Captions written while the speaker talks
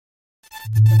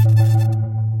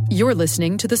You're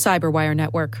listening to the Cyberwire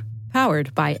Network,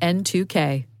 powered by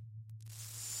N2K.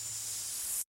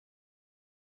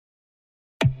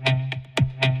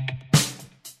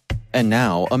 And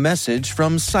now, a message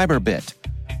from Cyberbit.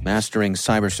 Mastering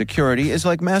cybersecurity is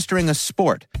like mastering a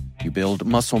sport. You build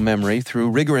muscle memory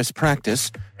through rigorous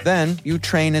practice, then you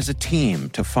train as a team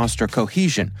to foster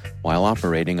cohesion while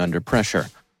operating under pressure.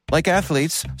 Like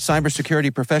athletes,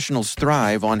 cybersecurity professionals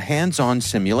thrive on hands-on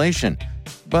simulation.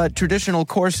 But traditional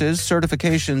courses,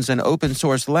 certifications, and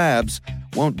open-source labs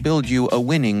won't build you a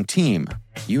winning team.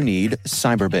 You need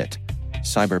Cyberbit.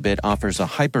 Cyberbit offers a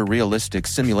hyper-realistic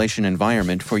simulation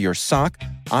environment for your SOC,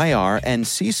 IR, and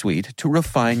C-suite to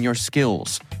refine your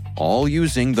skills, all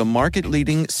using the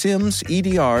market-leading SIMs,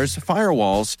 EDRs,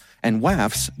 firewalls, and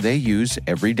WAFs they use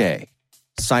every day.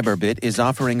 Cyberbit is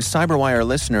offering Cyberwire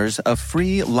listeners a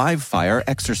free live-fire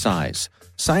exercise.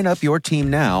 Sign up your team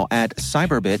now at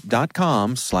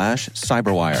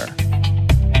cyberbit.com/cyberwire.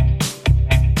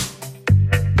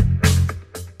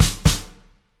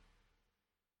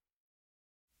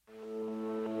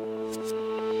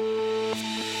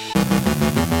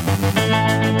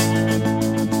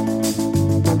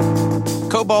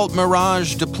 Cobalt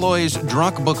Mirage deploys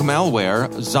Drokbk malware,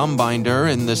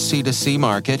 Zombinder in the C2C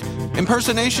market.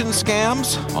 Impersonation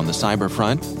scams on the cyber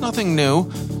front, nothing new.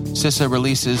 CISA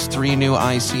releases 3 new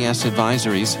ICS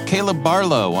advisories. Caleb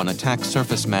Barlow on attack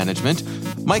surface management.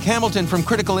 Mike Hamilton from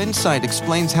Critical Insight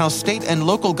explains how state and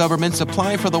local governments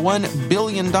apply for the $1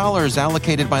 billion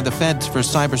allocated by the feds for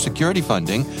cybersecurity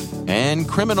funding. And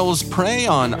criminals prey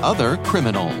on other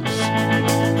criminals.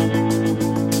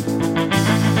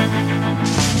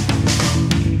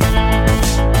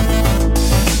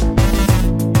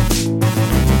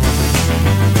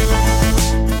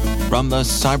 From the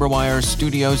Cyberwire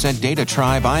studios at Data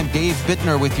Tribe, I'm Dave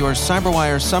Bittner with your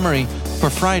Cyberwire summary for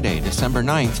Friday, December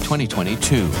 9th,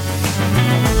 2022.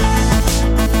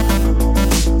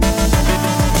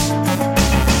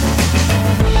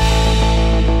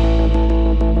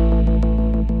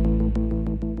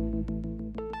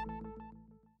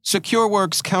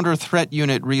 SecureWorks Counter-Threat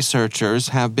Unit researchers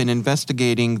have been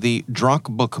investigating the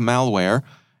Drokbk malware,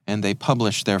 and they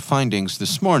published their findings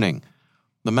this morning.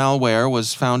 The malware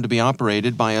was found to be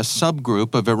operated by a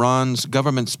subgroup of Iran's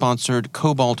government-sponsored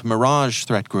Cobalt Mirage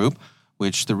threat group,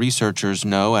 which the researchers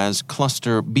know as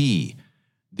Cluster B.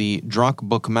 The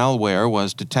Drokbk malware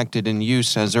was detected in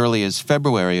use as early as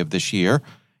February of this year,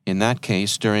 in that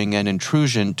case during an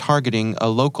intrusion targeting a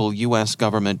local U.S.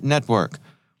 government network.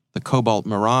 The Cobalt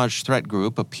Mirage threat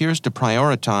group appears to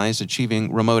prioritize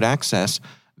achieving remote access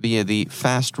via the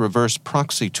fast reverse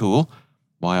proxy tool,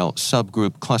 while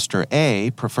subgroup Cluster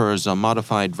A prefers a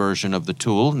modified version of the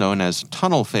tool known as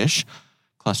Tunnelfish.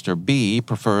 Cluster B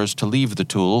prefers to leave the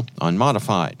tool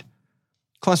unmodified.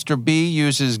 Cluster B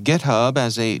uses GitHub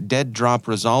as a dead drop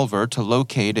resolver to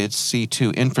locate its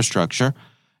C2 infrastructure.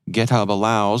 GitHub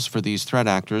allows for these threat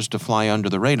actors to fly under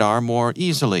the radar more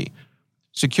easily.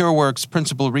 SecureWorks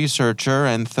principal researcher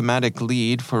and thematic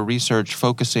lead for research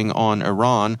focusing on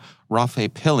Iran,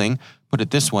 Rafe Pilling, put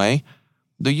it this way: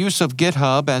 the use of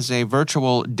GitHub as a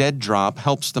virtual dead drop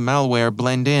helps the malware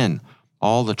blend in.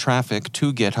 All the traffic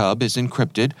to GitHub is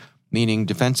encrypted, meaning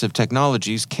defensive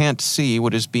technologies can't see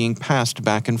what is being passed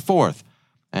back and forth.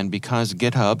 And because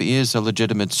GitHub is a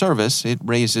legitimate service, it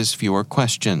raises fewer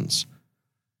questions.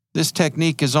 This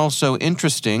technique is also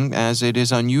interesting as it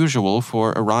is unusual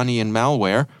for Iranian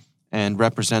malware and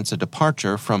represents a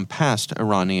departure from past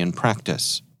Iranian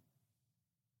practice.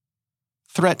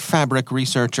 Threat Fabric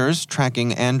researchers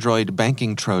tracking Android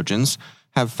banking Trojans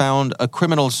have found a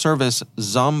criminal service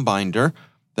Zombinder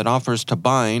that offers to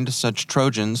bind such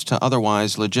Trojans to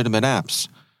otherwise legitimate apps.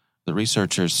 The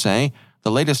researchers say, the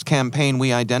latest campaign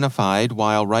we identified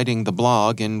while writing the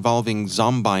blog involving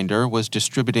Zombinder was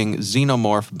distributing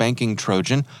Xenomorph banking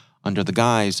Trojan under the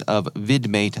guise of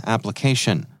VidMate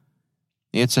application.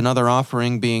 It's another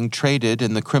offering being traded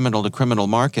in the criminal-to-criminal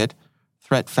market.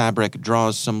 Threat Fabric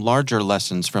draws some larger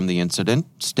lessons from the incident,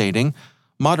 stating,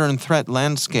 modern threat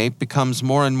landscape becomes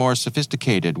more and more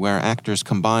sophisticated where actors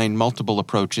combine multiple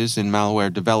approaches in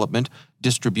malware development,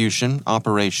 distribution,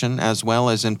 operation, as well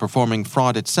as in performing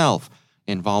fraud itself,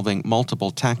 involving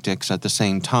multiple tactics at the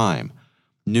same time.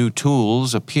 New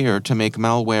tools appear to make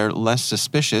malware less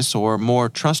suspicious or more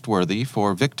trustworthy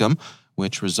for victim,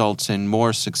 which results in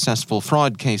more successful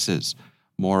fraud cases.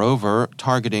 Moreover,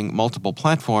 targeting multiple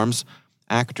platforms,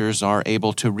 actors are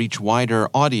able to reach wider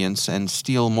audience and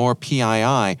steal more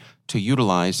PII to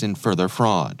utilize in further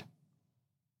fraud.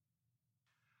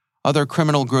 Other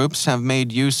criminal groups have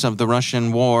made use of the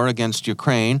Russian war against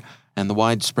Ukraine and the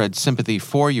widespread sympathy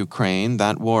for Ukraine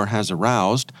that war has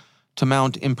aroused to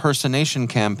mount impersonation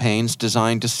campaigns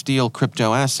designed to steal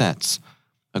crypto assets.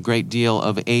 A great deal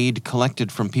of aid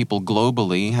collected from people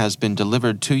globally has been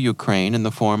delivered to Ukraine in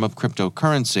the form of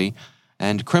cryptocurrency,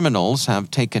 and criminals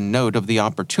have taken note of the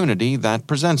opportunity that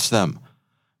presents them.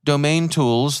 Domain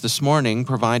Tools this morning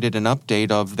provided an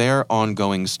update of their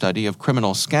ongoing study of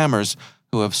criminal scammers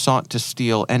who have sought to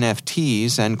steal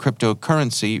NFTs and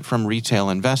cryptocurrency from retail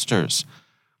investors.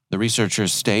 The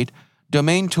researchers state,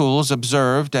 Domain Tools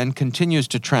observed and continues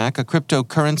to track a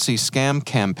cryptocurrency scam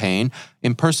campaign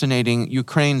impersonating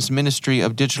Ukraine's Ministry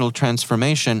of Digital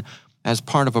Transformation as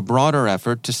part of a broader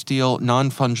effort to steal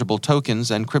non-fungible tokens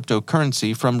and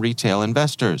cryptocurrency from retail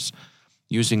investors.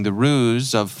 Using the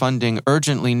ruse of funding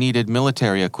urgently needed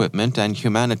military equipment and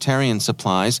humanitarian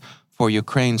supplies for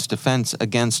Ukraine's defense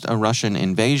against a Russian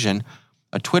invasion,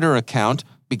 a Twitter account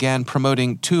began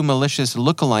promoting two malicious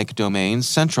lookalike domains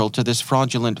central to this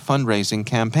fraudulent fundraising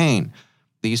campaign.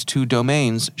 These two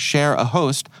domains share a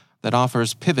host that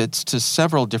offers pivots to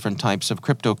several different types of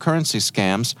cryptocurrency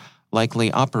scams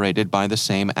likely operated by the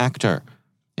same actor.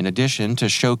 In addition to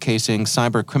showcasing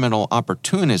cybercriminal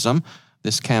opportunism,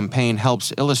 this campaign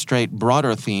helps illustrate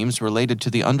broader themes related to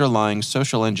the underlying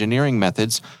social engineering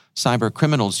methods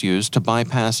cybercriminals use to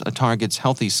bypass a target's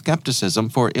healthy skepticism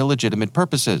for illegitimate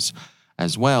purposes,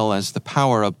 as well as the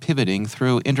power of pivoting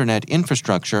through internet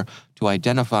infrastructure to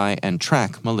identify and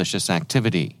track malicious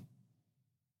activity.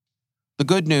 The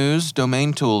good news,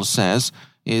 Domain Tools says,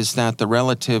 is that the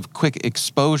relative quick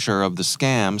exposure of the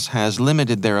scams has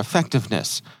limited their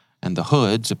effectiveness, and the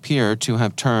hoods appear to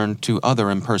have turned to other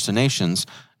impersonations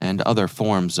and other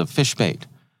forms of fishbait.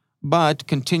 But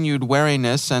continued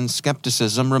wariness and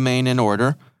skepticism remain in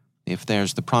order. If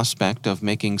there's the prospect of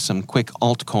making some quick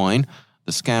altcoin,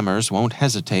 the scammers won't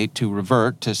hesitate to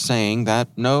revert to saying that,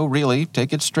 no, really,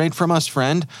 take it straight from us,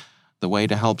 friend. The way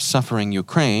to help suffering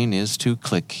Ukraine is to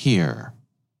click here.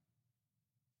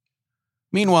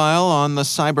 Meanwhile, on the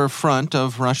cyber front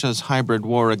of Russia's hybrid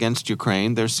war against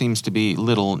Ukraine, there seems to be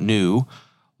little new.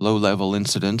 Low-level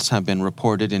incidents have been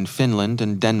reported in Finland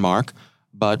and Denmark,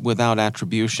 but without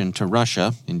attribution to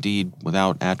Russia, indeed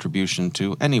without attribution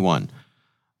to anyone.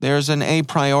 There's an a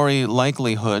priori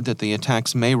likelihood that the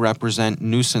attacks may represent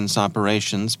nuisance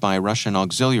operations by Russian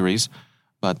auxiliaries,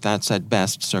 but that's at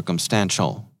best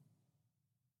circumstantial.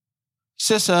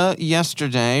 CISA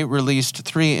yesterday released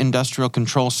 3 industrial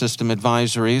control system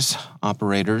advisories.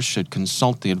 Operators should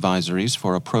consult the advisories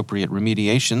for appropriate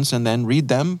remediations and then read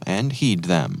them and heed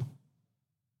them.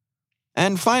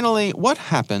 And finally, what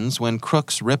happens when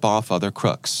crooks rip off other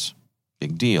crooks?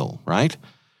 Big deal, right?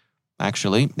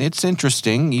 Actually, it's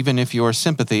interesting, even if your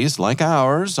sympathies, like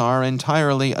ours, are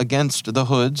entirely against the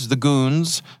hoods, the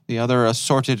goons, the other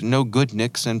assorted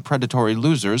no-goodniks and predatory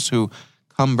losers who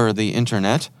cumber the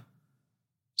internet.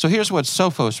 So here's what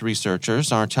Sophos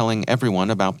researchers are telling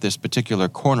everyone about this particular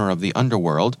corner of the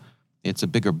underworld. It's a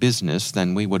bigger business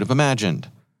than we would have imagined.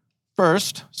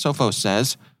 First, Sophos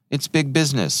says, it's big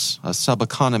business, a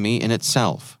sub-economy in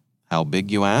itself. How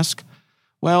big, you ask?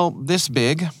 Well, this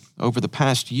big. Over the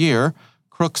past year,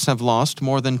 crooks have lost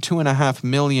more than $2.5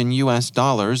 million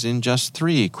in just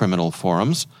 3 criminal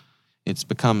forums. It's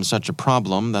become such a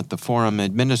problem that the forum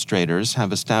administrators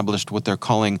have established what they're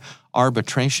calling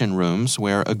arbitration rooms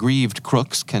where aggrieved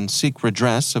crooks can seek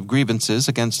redress of grievances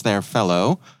against their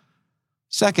fellow.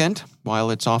 Second,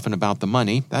 while it's often about the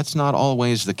money, that's not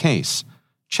always the case.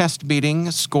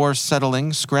 Chest-beating,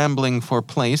 score-settling, scrambling for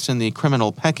place in the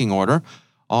criminal pecking order,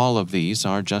 all of these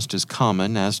are just as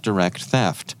common as direct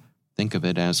theft. Think of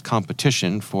it as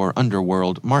competition for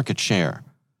underworld market share.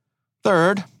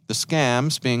 Third, the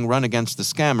scams being run against the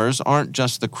scammers aren't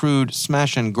just the crude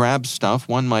smash-and-grab stuff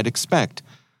one might expect.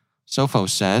 Sophos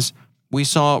says, we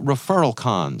saw referral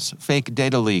cons, fake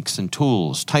data leaks and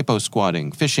tools, typo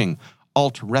squatting, phishing,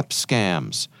 alt-rep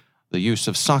scams, the use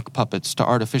of sock puppets to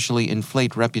artificially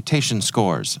inflate reputation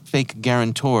scores, fake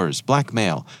guarantors,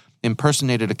 blackmail,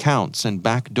 impersonated accounts, and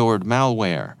backdoored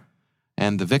malware.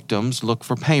 And the victims look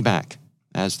for payback.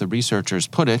 As the researchers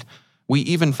put it, we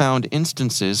even found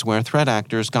instances where threat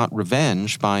actors got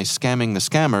revenge by scamming the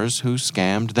scammers who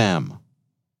scammed them.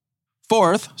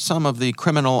 Fourth, some of the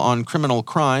criminal-on-criminal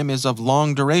crime is of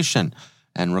long duration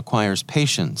and requires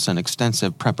patience and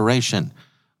extensive preparation.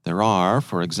 There are,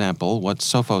 for example, what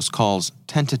Sophos calls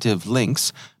tentative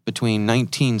links between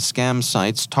 19 scam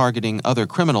sites targeting other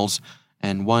criminals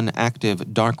and one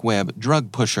active dark web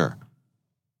drug pusher.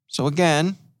 So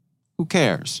again, who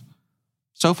cares?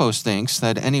 Sophos thinks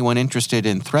that anyone interested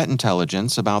in threat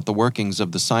intelligence about the workings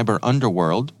of the cyber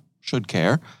underworld should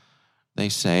care. They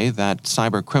say that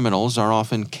cyber criminals are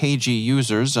often cagey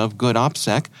users of good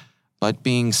OPSEC, but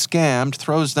being scammed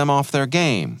throws them off their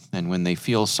game, and when they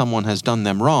feel someone has done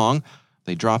them wrong,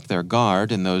 they drop their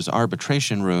guard in those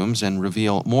arbitration rooms and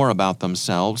reveal more about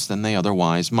themselves than they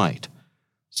otherwise might.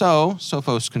 So,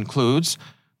 Sophos concludes,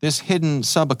 this hidden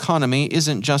sub-economy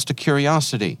isn't just a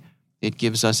curiosity. It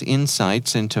gives us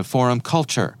insights into forum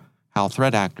culture, how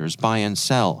threat actors buy and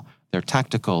sell, their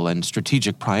tactical and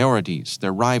strategic priorities,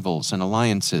 their rivals and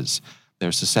alliances,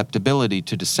 their susceptibility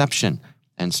to deception,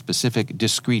 and specific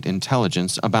discrete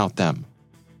intelligence about them.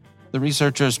 The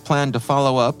researchers plan to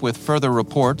follow up with further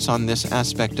reports on this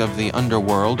aspect of the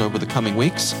underworld over the coming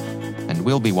weeks, and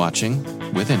we'll be watching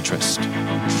with interest.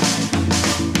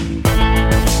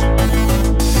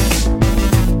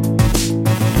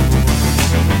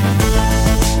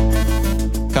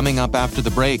 Coming up after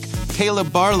the break,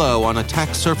 Caleb Barlow on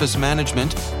attack surface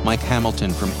management. Mike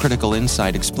Hamilton from Critical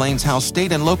Insight explains how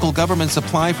state and local governments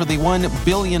apply for the $1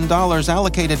 billion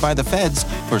allocated by the feds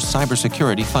for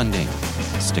cybersecurity funding.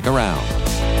 Stick around.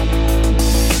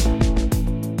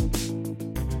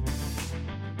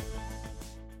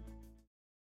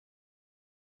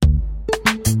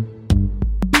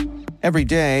 Every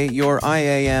day, your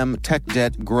IAM tech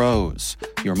debt grows.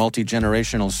 Your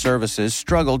multi-generational services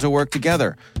struggle to work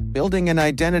together. Building an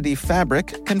identity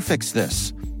fabric can fix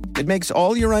this. It makes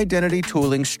all your identity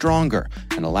tooling stronger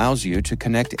and allows you to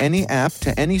connect any app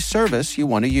to any service you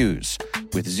want to use,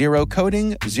 with zero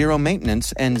coding, zero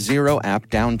maintenance, and zero app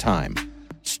downtime.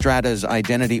 Strata's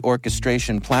identity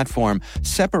orchestration platform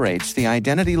separates the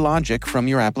identity logic from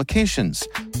your applications,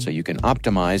 so you can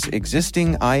optimize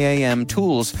existing IAM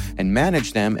tools and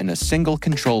manage them in a single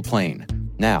control plane.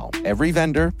 Now, every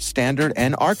vendor, standard,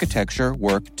 and architecture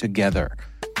work together.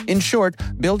 In short,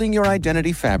 building your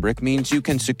identity fabric means you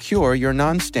can secure your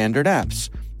non-standard apps,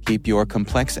 keep your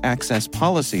complex access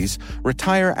policies,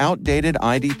 retire outdated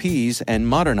IDPs, and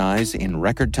modernize in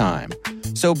record time.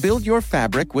 So build your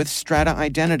fabric with Strata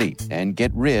Identity and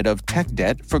get rid of tech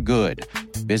debt for good.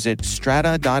 Visit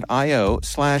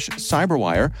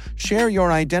strata.io/cyberwire, share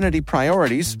your identity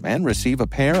priorities, and receive a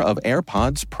pair of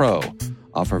AirPods Pro.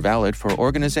 Offer valid for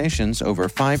organizations over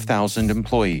 5,000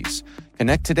 employees.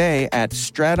 Connect today at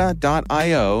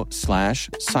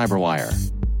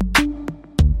strata.io/cyberwire.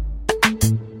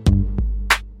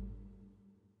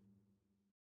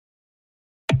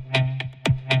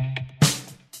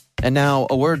 And now,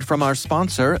 a word from our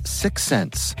sponsor,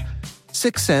 6sense.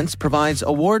 6sense provides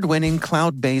award-winning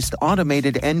cloud-based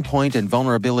automated endpoint and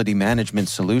vulnerability management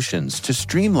solutions to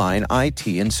streamline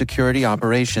IT and security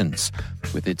operations.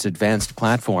 With its advanced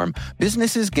platform,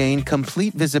 businesses gain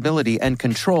complete visibility and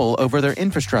control over their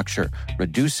infrastructure,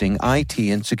 reducing IT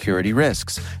and security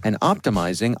risks and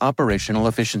optimizing operational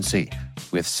efficiency.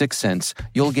 With 6sense,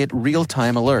 you'll get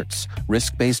real-time alerts,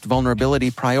 risk-based vulnerability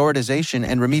prioritization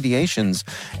and remediations,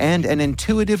 and an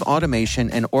intuitive automation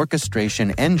and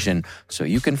orchestration engine so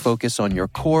you can focus on your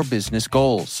core business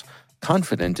goals,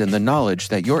 confident in the knowledge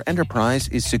that your enterprise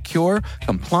is secure,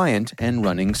 compliant, and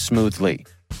running smoothly.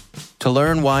 To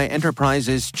learn why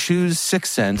enterprises choose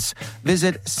 6sense,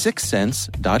 visit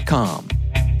 6sense.com.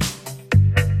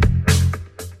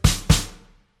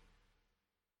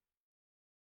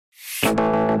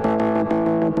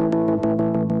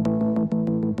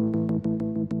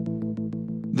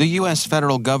 The U.S.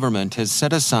 federal government has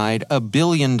set aside $1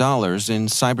 billion in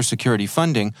cybersecurity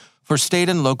funding for state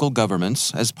and local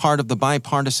governments as part of the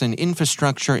Bipartisan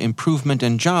Infrastructure Improvement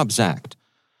and Jobs Act.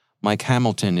 Mike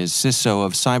Hamilton is CISO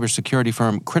of cybersecurity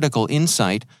firm Critical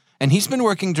Insight, and he's been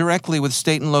working directly with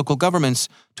state and local governments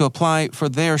to apply for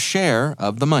their share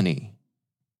of the money.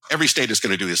 Every state is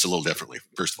going to do this a little differently,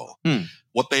 first of all.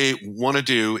 What they want to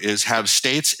do is have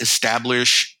states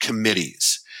establish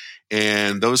committees.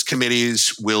 And those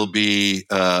committees will be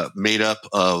made up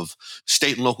of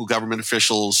state and local government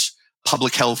officials,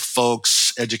 public health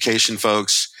folks, education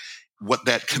folks. What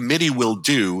that committee will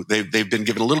do, they've been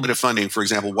given a little bit of funding. For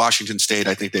example, Washington State,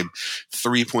 I think they've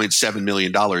 $3.7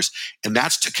 million. And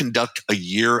that's to conduct a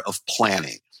year of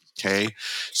planning. Okay.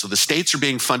 So the states are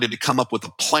being funded to come up with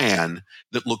a plan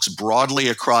that looks broadly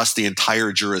across the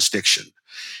entire jurisdiction.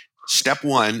 Step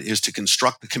one is to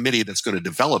construct the committee that's going to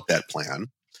develop that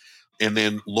plan. And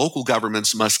then local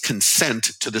governments must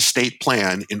consent to the state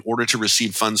plan in order to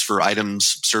receive funds for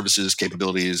items, services,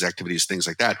 capabilities, activities, things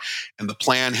like that. And the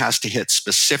plan has to hit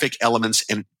specific elements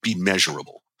and be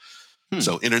measurable.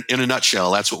 So in a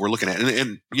nutshell, that's what we're looking at.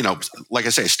 And you know, like I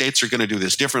say, states are going to do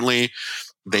this differently.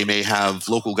 They may have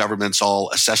local governments all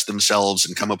assess themselves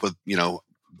and come up with, you know,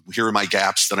 here are my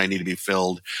gaps that I need to be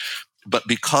filled. But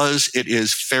because it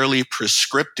is fairly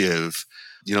prescriptive,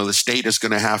 The state is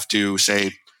going to have to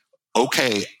say,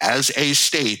 okay, as a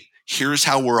state, here's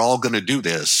how we're all going to do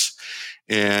this.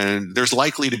 And there's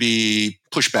likely to be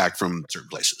pushback from certain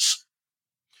places.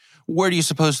 Where do you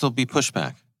suppose there'll be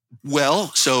pushback?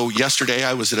 Well, so yesterday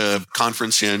I was at a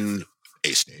conference in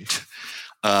a state,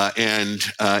 and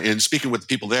in speaking with the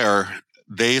people there,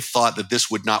 they thought that this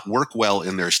would not work well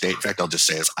in their state. In fact, I'll just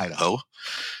say it's Idaho,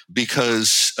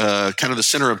 because kind of the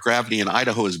center of gravity in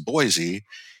Idaho is Boise,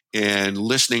 and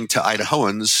listening to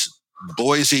Idahoans,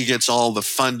 Boise gets all the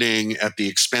funding at the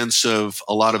expense of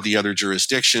a lot of the other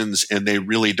jurisdictions, and they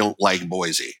really don't like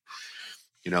Boise.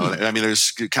 I mean,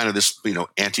 there's kind of this,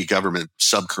 anti-government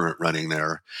subcurrent running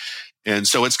there. And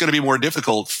so it's going to be more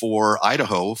difficult for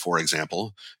Idaho, for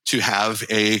example, to have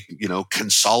a,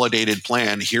 consolidated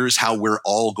plan. Here's how we're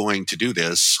all going to do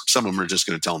this. Some of them are just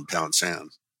going to tell them pound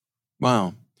sand.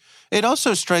 Wow. It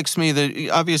also strikes me that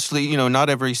obviously, not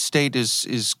every state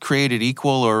is created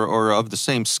equal or of the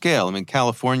same scale. I mean,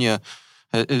 California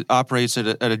operates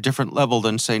at a different level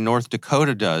than, say, North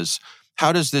Dakota does.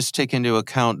 How does this take into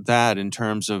account that in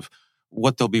terms of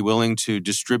what they'll be willing to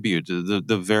distribute,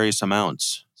 the various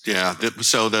amounts? Yeah.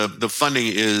 So the funding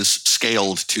is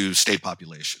scaled to state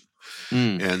population.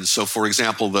 And so, for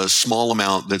example, the small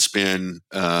amount that's been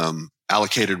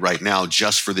allocated right now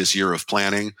just for this year of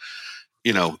planning,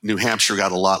 New Hampshire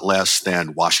got a lot less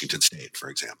than Washington State, for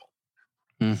example.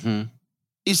 Mm-hmm.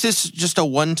 Is this just a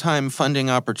one-time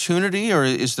funding opportunity, or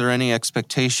is there any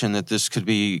expectation that this could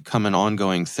become an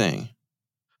ongoing thing?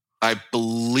 I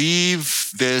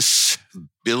believe this $1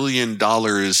 billion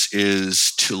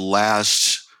is to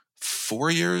last 4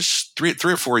 years, three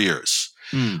or 4 years.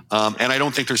 And I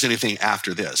don't think there's anything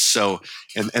after this. So,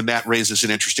 and that raises an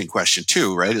interesting question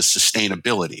too, right? Is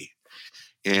sustainability.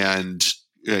 And,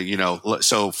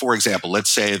 so for example, let's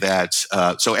say that,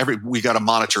 we got to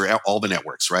monitor all the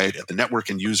networks, right? At the network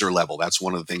and user level. That's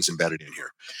one of the things embedded in here.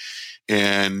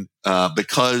 And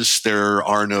because there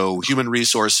are no human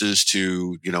resources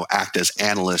to, act as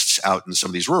analysts out in some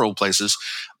of these rural places,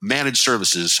 managed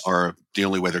services are the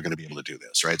only way they're going to be able to do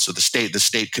this, right? So the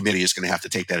state committee is going to have to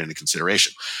take that into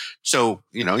consideration. So,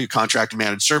 you contract a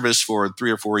managed service for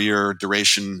 3 or 4 year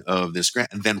duration of this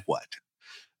grant, and then what?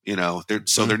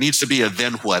 So there needs to be a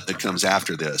then what that comes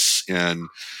after this. And,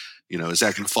 is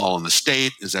that going to fall on the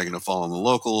state? Is that going to fall on the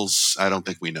locals? I don't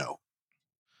think we know.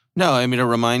 No, I mean, it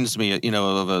reminds me,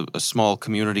 of a small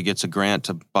community gets a grant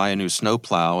to buy a new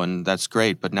snowplow, and that's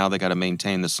great, but now they got to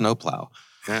maintain the snowplow.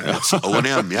 Yeah, it's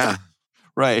O&M, yeah.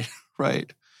 Right.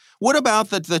 What about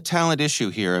the talent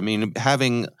issue here? I mean,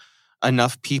 having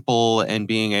enough people and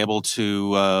being able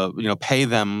to, pay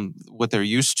them what they're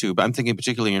used to. But I'm thinking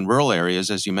particularly in rural areas,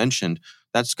 as you mentioned,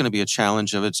 that's going to be a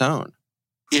challenge of its own.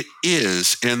 It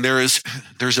is. And there's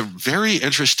a very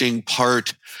interesting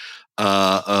part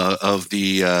of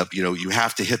the, you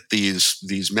have to hit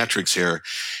these metrics here.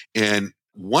 And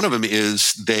one of them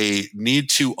is they need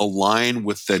to align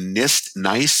with the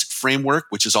NIST-NICE framework,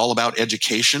 which is all about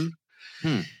education.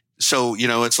 So,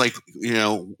 it's like,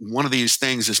 one of these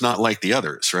things is not like the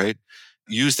others, right?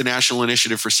 Use the National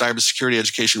Initiative for Cybersecurity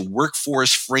Education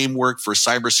Workforce Framework for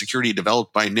Cybersecurity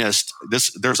developed by NIST.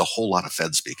 There's a whole lot of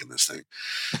Fed speak in this thing.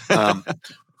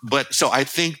 But so I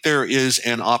think there is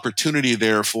an opportunity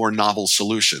there for novel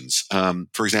solutions.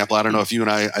 For example, I don't know if you and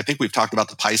I think we've talked about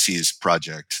the Pisces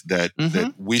project that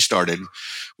we started,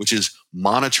 which is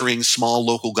monitoring small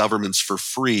local governments for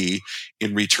free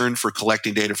in return for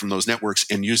collecting data from those networks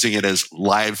and using it as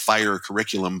live fire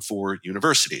curriculum for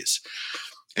universities.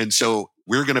 And so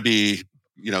we're going to be,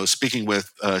 speaking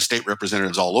with state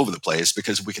representatives all over the place,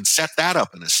 because we can set that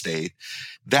up in a state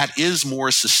that is more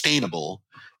sustainable.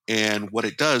 And what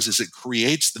it does is it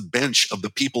creates the bench of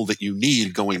the people that you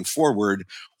need going forward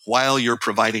while you're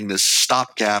providing this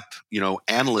stopgap,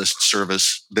 analyst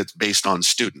service that's based on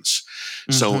students.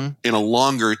 So in a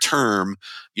longer term,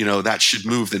 that should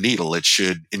move the needle. It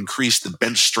should increase the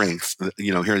bench strength,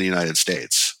 here in the United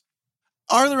States.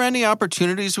 Are there any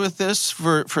opportunities with this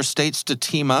for states to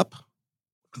team up?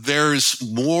 There's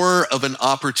more of an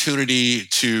opportunity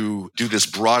to do this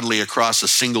broadly across a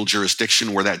single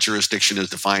jurisdiction where that jurisdiction is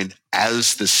defined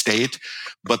as the state.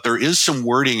 But there is some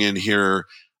wording in here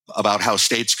about how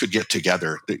states could get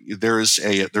together. There's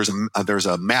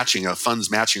a funds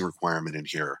matching requirement in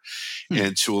here.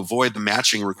 And to avoid the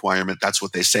matching requirement, that's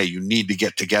what they say. You need to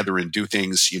get together and do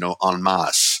things, en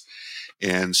masse.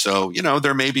 And so,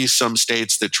 there may be some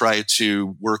states that try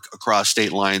to work across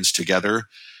state lines together.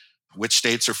 Which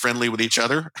states are friendly with each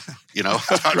other? I don't know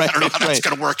how that's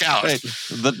going to work out. Right.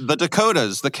 The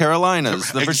Dakotas, the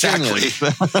Carolinas, the Virginias.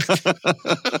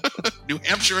 New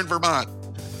Hampshire and Vermont.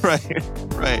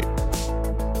 Right.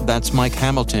 That's Mike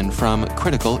Hamilton from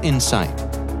Critical Insight.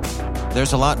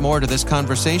 There's a lot more to this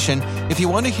conversation. If you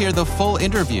want to hear the full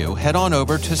interview, head on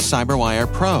over to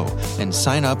CyberWire Pro and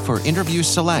sign up for Interview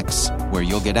Selects, where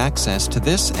you'll get access to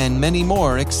this and many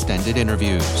more extended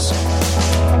interviews.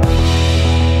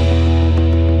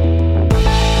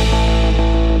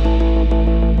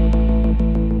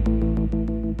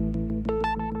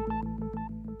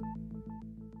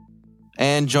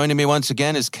 And joining me once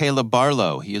again is Caleb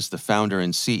Barlow. He is the founder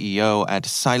and CEO at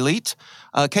Cylete.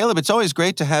 Caleb, it's always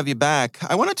great to have you back.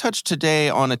 I want to touch today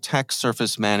on attack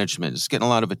surface management. It's getting a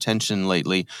lot of attention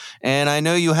lately. And I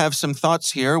know you have some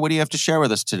thoughts here. What do you have to share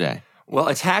with us today? Well,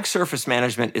 attack surface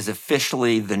management is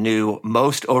officially the new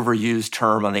most overused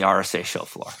term on the RSA show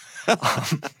floor.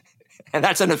 And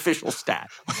that's an official stat.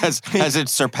 Has it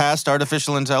surpassed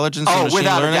artificial intelligence and machine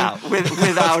without learning? a doubt.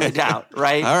 Without a doubt,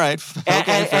 right? All right.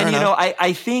 Okay, and you know,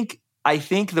 I think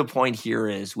the point here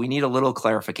is we need a little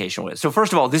clarification with it. So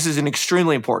first of all, this is an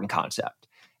extremely important concept.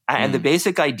 And the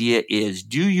basic idea is,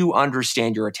 do you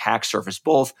understand your attack surface,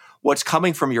 both what's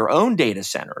coming from your own data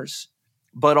centers,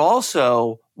 but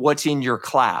also what's in your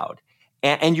cloud?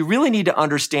 And you really need to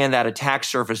understand that attack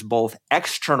surface both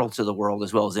external to the world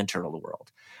as well as internal to the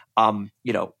world.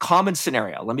 Common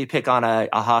scenario. Let me pick on a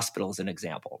hospital as an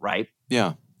example, right?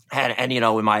 Yeah. And in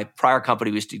my prior company,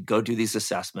 we used to go do these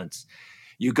assessments.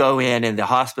 You go in and the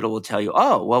hospital will tell you,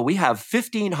 oh, well, we have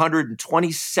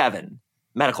 1,527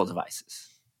 medical devices.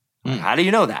 How do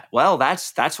you know that? Well,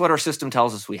 that's what our system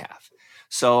tells us we have.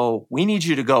 So we need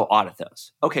you to go audit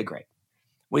those. Okay, great.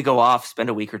 We go off, spend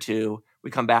a week or two. We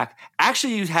come back.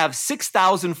 Actually, you have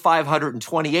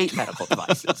 6,528 medical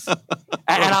devices. And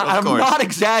I'm not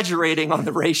exaggerating on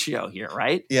the ratio here,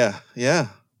 right? Yeah.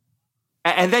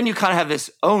 And then you kind of have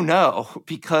this, oh no,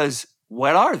 because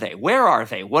what are they? Where are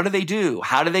they? What do they do?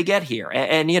 How do they get here?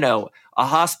 And a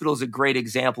hospital is a great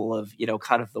example of,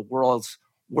 kind of the world's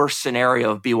worst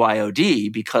scenario of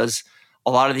BYOD, because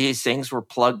a lot of these things were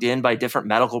plugged in by different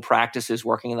medical practices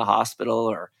working in the hospital,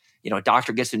 or a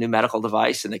doctor gets a new medical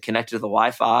device and they connect it to the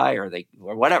Wi-Fi or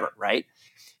whatever, right?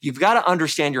 You've got to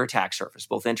understand your attack surface,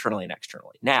 both internally and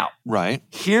externally. Now, right.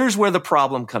 Here's where the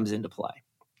problem comes into play.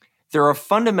 There are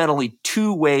fundamentally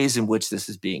two ways in which this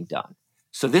is being done.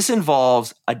 So this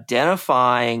involves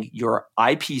identifying your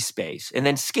IP space and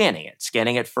then scanning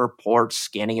it for ports,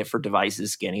 scanning it for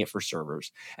devices, scanning it for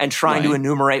servers, and trying to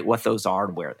enumerate what those are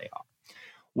and where they are.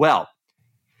 Well,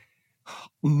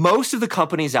 most of the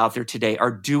companies out there today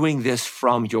are doing this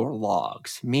from your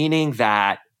logs, meaning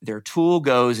that their tool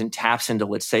goes and taps into,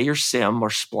 let's say, your SIM or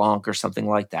Splunk or something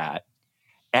like that,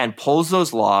 and pulls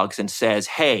those logs and says,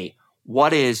 hey,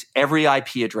 what is every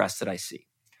IP address that I see?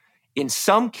 In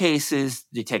some cases,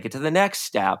 they take it to the next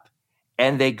step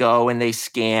and they go and they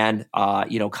scan,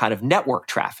 kind of network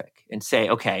traffic and say,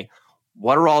 okay,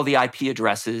 what are all the IP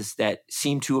addresses that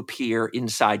seem to appear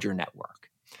inside your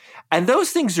network? And those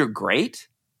things are great.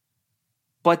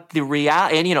 But the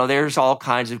reality, and there's all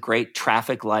kinds of great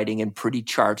traffic lighting and pretty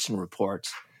charts and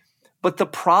reports. But the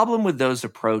problem with those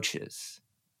approaches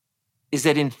is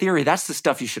that in theory, that's the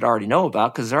stuff you should already know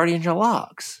about because it's already in your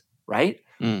logs, right?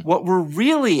 What we're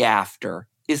really after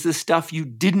is the stuff you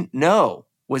didn't know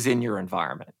was in your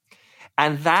environment.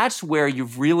 And that's where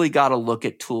you've really got to look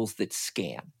at tools that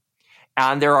scan.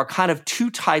 And there are kind of two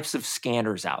types of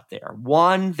scanners out there.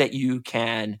 One that you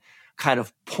can kind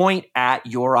of point at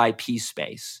your IP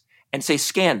space and say,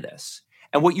 scan this.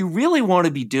 And what you really want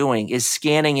to be doing is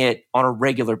scanning it on a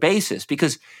regular basis,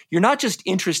 because you're not just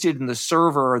interested in the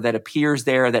server that appears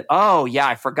there that, oh, yeah,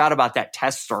 I forgot about that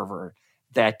test server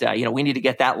that, we need to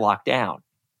get that locked down.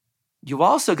 You've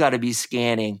also got to be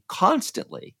scanning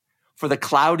constantly for the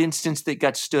cloud instance that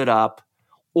got stood up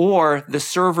or the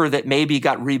server that maybe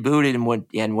got rebooted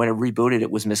and when it rebooted,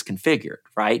 it was misconfigured,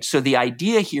 right? So the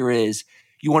idea here is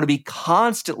you want to be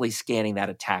constantly scanning that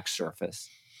attack surface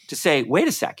to say, wait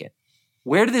a second,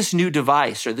 where did this new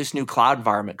device or this new cloud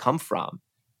environment come from?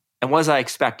 And was I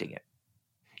expecting it?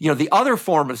 The other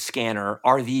form of scanner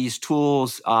are these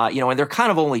tools, and there are kind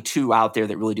of only two out there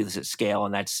that really do this at scale,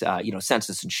 and that's,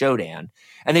 Census and Shodan.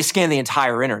 And they scan the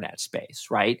entire internet space,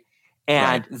 right?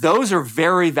 And those are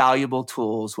very valuable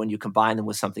tools when you combine them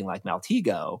with something like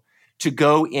Maltego to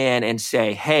go in and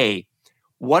say, hey,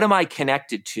 what am I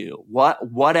connected to?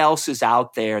 What else is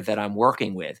out there that I'm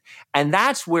working with? And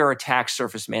that's where attack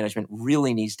surface management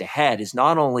really needs to head, is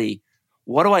not only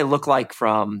what do I look like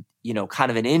from, kind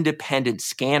of an independent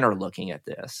scanner looking at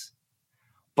this,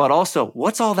 but also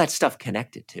what's all that stuff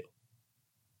connected to?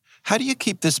 How do you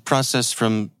keep this process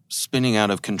from spinning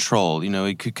out of control?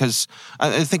 Because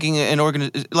I'm thinking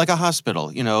like a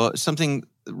hospital, something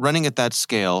running at that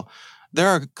scale, there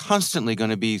are constantly going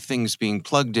to be things being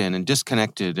plugged in and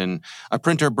disconnected, and a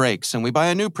printer breaks and we buy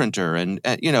a new printer. And,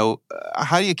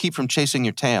 how do you keep from chasing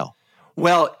your tail?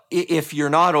 Well, if you're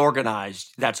not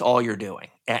organized, that's all you're doing.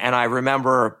 And I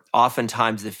remember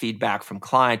oftentimes the feedback from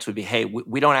clients would be, hey,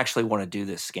 we don't actually want to do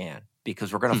this scan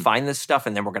because we're going to find this stuff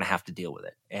and then we're going to have to deal with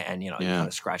it. And you kind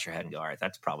of scratch your head and go, all right,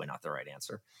 that's probably not the right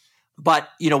answer. But,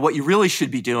 what you really should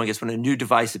be doing is when a new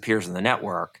device appears in the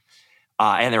network,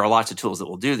 and there are lots of tools that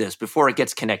will do this, before it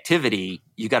gets connectivity,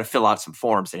 you got to fill out some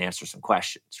forms and answer some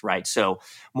questions, right? So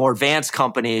more advanced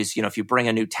companies, if you bring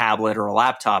a new tablet or a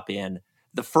laptop in,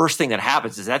 the first thing that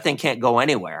happens is that thing can't go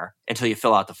anywhere until you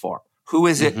fill out the form. Who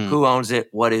is it? Who owns it?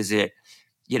 What is it?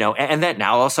 And then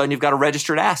now all of a sudden you've got a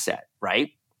registered asset,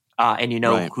 right? And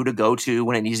who to go to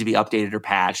when it needs to be updated or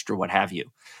patched or what have you.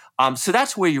 So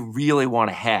that's where you really want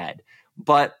to head.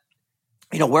 But,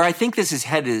 where I think this is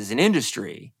headed as an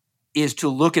industry is to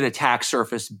look at attack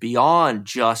surface beyond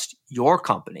just your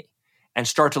company and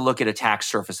start to look at attack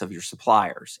surface of your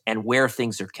suppliers and where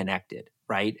things are connected,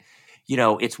 right?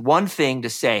 It's one thing to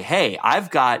say, hey, I've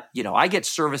got, I get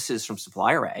services from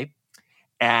supplier A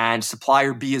and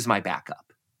supplier B is my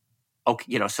backup.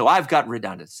 Okay, so I've got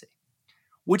redundancy,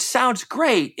 which sounds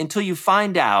great until you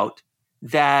find out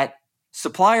that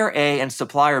supplier A and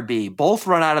supplier B both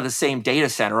run out of the same data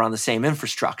center on the same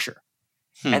infrastructure.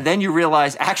 And then you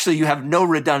realize, actually, you have no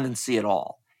redundancy at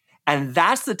all. And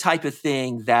that's the type of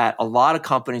thing that a lot of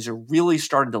companies are really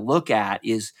starting to look at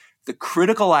is the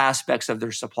critical aspects of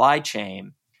their supply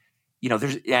chain.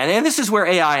 And this is where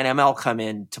AI and ML come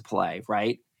into play,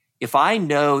 right? If I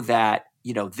know that,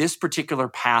 this particular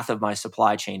path of my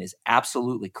supply chain is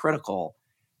absolutely critical,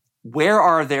 where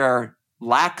are there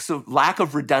lack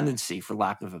of redundancy, for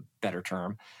lack of a better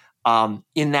term,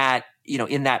 in that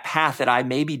path that I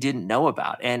maybe didn't know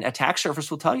about? And attack surface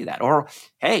will tell you that. Or,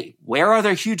 hey, where are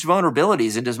there huge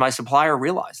vulnerabilities, and does my supplier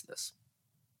realize this?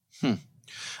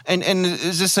 And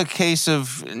is this a case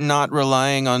of not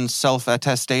relying on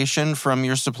self-attestation from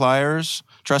your suppliers?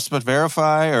 Trust but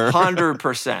verify? Or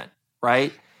 100%,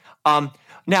 right?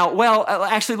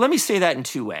 Actually, let me say that in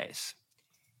two ways.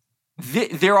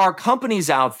 There are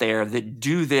companies out there that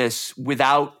do this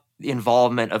without the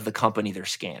involvement of the company they're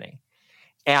scanning.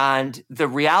 And the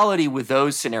reality with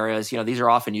those scenarios, these are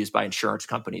often used by insurance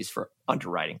companies for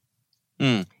underwriting.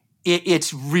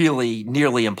 It's really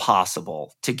nearly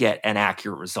impossible to get an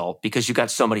accurate result because you've got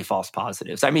so many false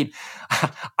positives. I mean,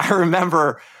 I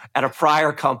remember at a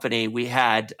prior company, we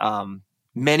had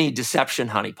many deception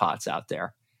honeypots out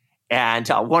there. And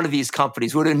one of these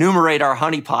companies would enumerate our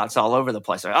honeypots all over the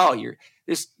place. Like, oh, your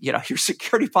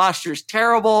security posture is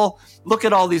terrible. Look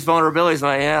at all these vulnerabilities.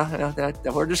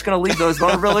 Like, we're just going to leave those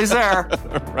vulnerabilities there.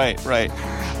 Right.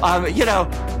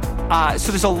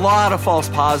 So there's a lot of false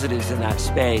positives in that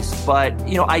space. But,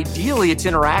 ideally it's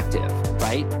interactive,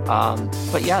 right?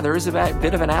 But yeah, there is a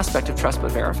bit of an aspect of trust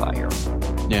but verify here.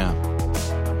 Yeah.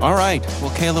 All right.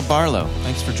 Well, Caleb Barlow,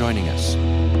 thanks for joining us.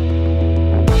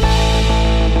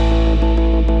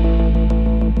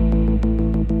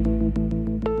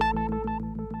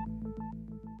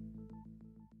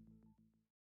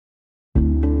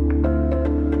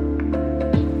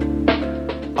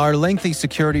 Are lengthy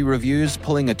security reviews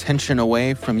pulling attention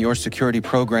away from your security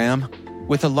program?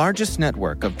 With the largest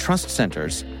network of trust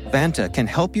centers, Vanta can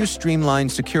help you streamline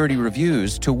security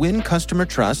reviews to win customer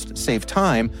trust, save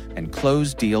time, and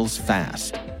close deals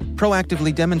fast.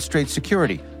 Proactively demonstrate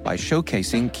security by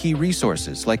showcasing key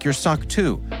resources like your SOC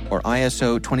 2 or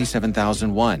ISO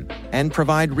 27001 and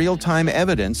provide real-time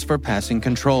evidence for passing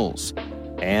controls.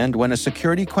 And when a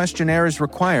security questionnaire is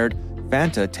required,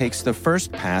 Vanta takes the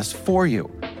first pass for you.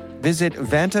 Visit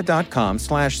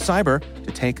vanta.com/cyber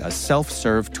to take a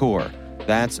self-serve tour.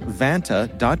 That's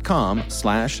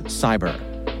vanta.com/cyber.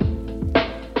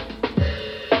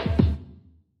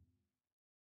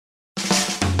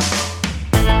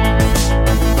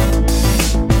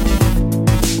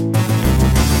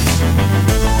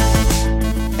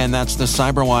 And that's the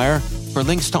Cyberwire. For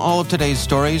links to all of today's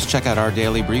stories, check out our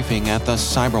daily briefing at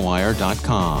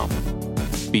thecyberwire.com.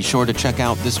 Be sure to check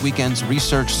out this weekend's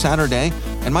Research Saturday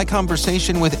and my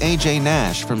conversation with AJ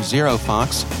Nash from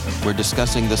ZeroFox. We're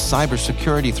discussing the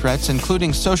cybersecurity threats,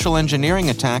 including social engineering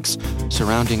attacks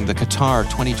surrounding the Qatar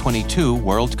 2022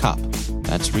 World Cup.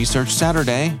 That's Research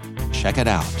Saturday. Check it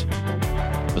out.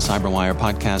 The Cyberwire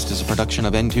podcast is a production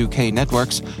of N2K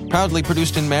Networks, proudly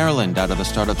produced in Maryland out of the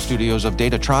startup studios of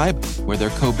Data Tribe, where they're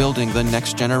co-building the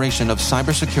next generation of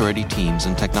cybersecurity teams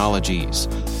and technologies.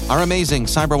 Our amazing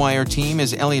Cyberwire team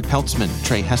is Elliot Peltzman,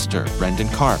 Trey Hester, Brendan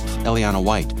Karpf, Eliana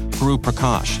White, Guru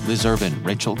Prakash, Liz Irvin,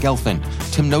 Rachel Gelfin,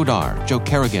 Tim Nodar, Joe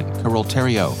Kerrigan, Carol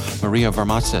Terrio, Maria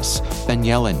Vermatsis, Ben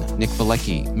Yellen, Nick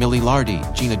Valecki, Millie Lardy,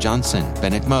 Gina Johnson,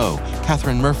 Bennett Moe,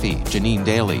 Catherine Murphy, Janine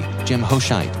Daly, Jim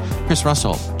Hoshite, Chris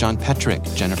Russell, John Petrick,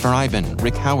 Jennifer Iben,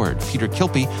 Rick Howard, Peter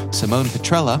Kilpie, Simone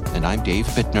Petrella, and I'm Dave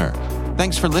Bittner.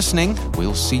 Thanks for listening.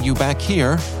 We'll see you back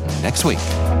here next week.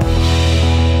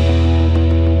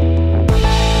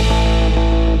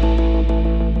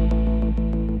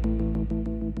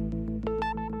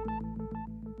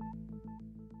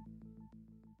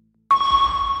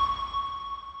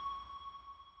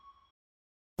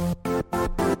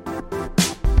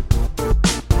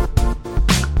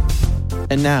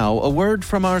 And now, a word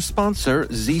from our sponsor,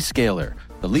 Zscaler,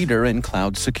 the leader in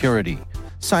cloud security.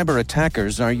 Cyber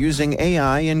attackers are using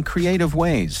AI in creative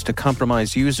ways to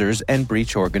compromise users and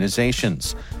breach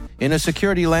organizations. In a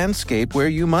security landscape where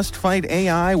you must fight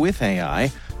AI with AI,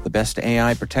 the best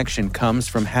AI protection comes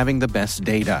from having the best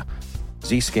data.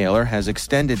 Zscaler has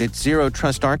extended its zero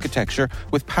trust architecture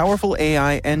with powerful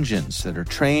AI engines that are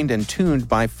trained and tuned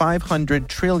by 500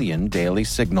 trillion daily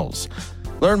signals.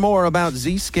 Learn more about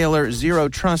Zscaler Zero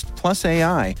Trust Plus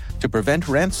AI to prevent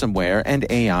ransomware and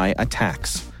AI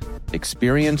attacks.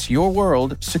 Experience your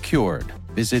world secured.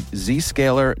 Visit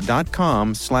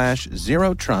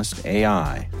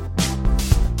zscaler.com/zerotrustai.